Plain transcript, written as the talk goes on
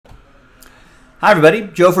Hi everybody,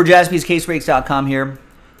 Joe for jaspyscasebreaks.com here,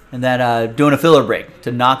 and then doing a filler break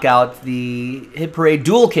to knock out the Hit Parade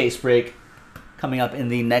dual case break coming up in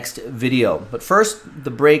the next video. But first, the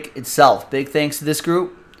break itself. Big thanks to this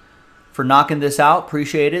group for knocking this out.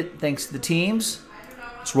 Appreciate it. Thanks to the teams.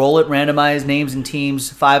 Let's roll it. Randomize names and teams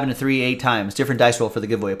 5 and a 3 8 times. Different dice roll for the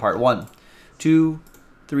giveaway part. 1, 2,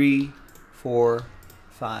 3, 4,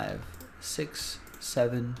 5, 6,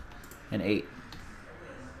 7, and 8.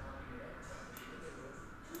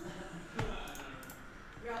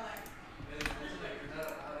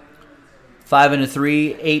 Five and a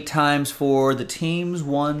 3, 8 times for the teams.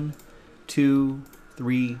 1, 2,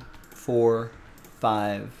 3, 4,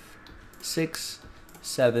 5, 6,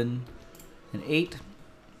 7, and 8.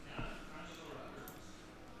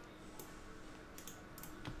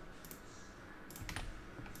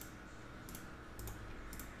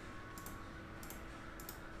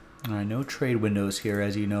 All right, no trade windows here,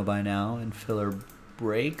 as you know by now, in filler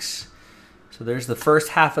breaks. So there's the first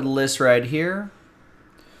half of the list right here.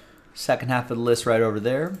 Second half of the list right over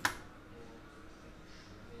there.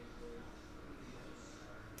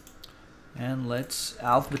 And let's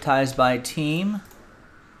alphabetize by team.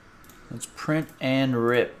 Let's print and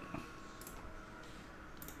rip.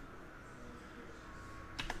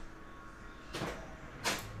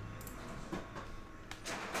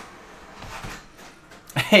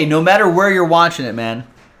 Hey, no matter where you're watching it, man,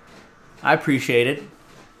 I appreciate it.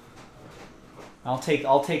 I'll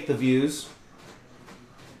take the views.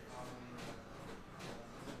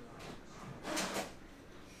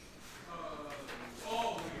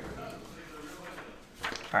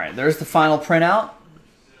 All right, there's the final printout.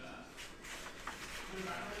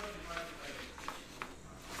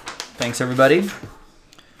 Thanks, everybody.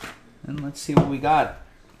 And let's see what we got.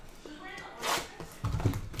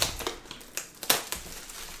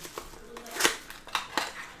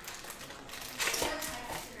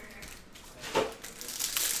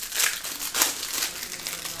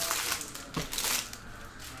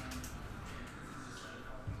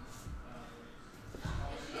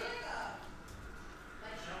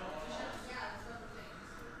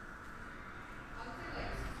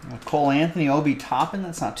 Cole Anthony, Obi Toppin,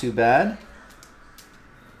 that's not too bad.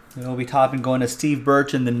 And Obi Toppin going to Steve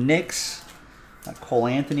Birch and the Knicks. Got Cole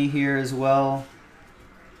Anthony here as well.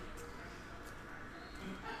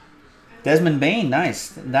 Desmond Bain, nice.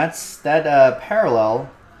 That parallel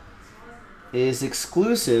is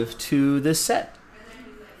exclusive to this set.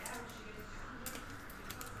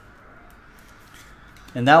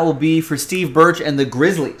 And that will be for Steve Birch and the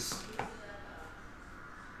Grizzlies.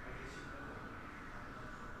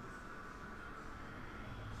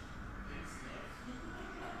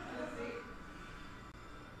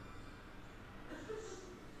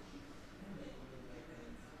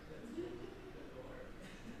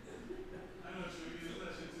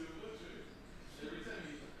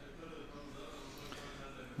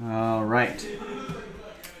 All right.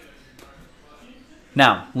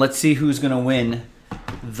 Now let's see who's going to win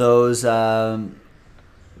those. Let's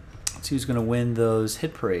see who's going to win those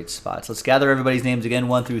Hit Parade spots. Let's gather everybody's names again,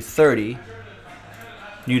 1 through 30.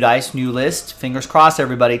 New dice, new list. Fingers crossed,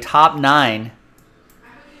 everybody. Top 9.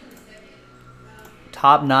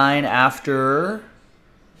 Top 9 after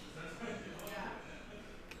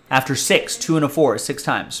 6. 2 and a 4, 6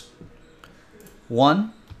 times.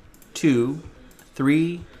 1, 2,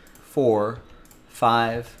 3, 4,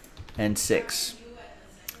 5, and 6.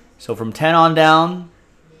 So from 10 on down,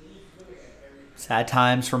 sad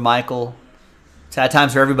times for Michael. Sad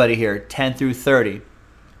times for everybody here, 10 through 30.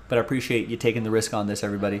 But I appreciate you taking the risk on this,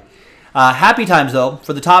 everybody. Happy times, though,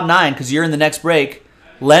 for the top 9, because you're in the next break.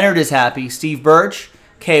 Leonard is happy. Steve Birch,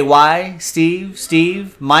 KY,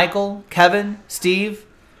 Steve, Michael, Kevin, Steve,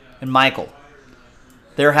 and Michael.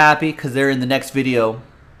 They're happy because they're in the next video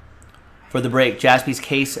for the break.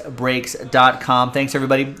 jaspyscasebreaks.com. Thanks,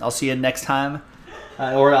 everybody. I'll see you next time.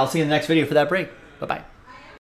 Or I'll see you in the next video for that break. Bye-bye.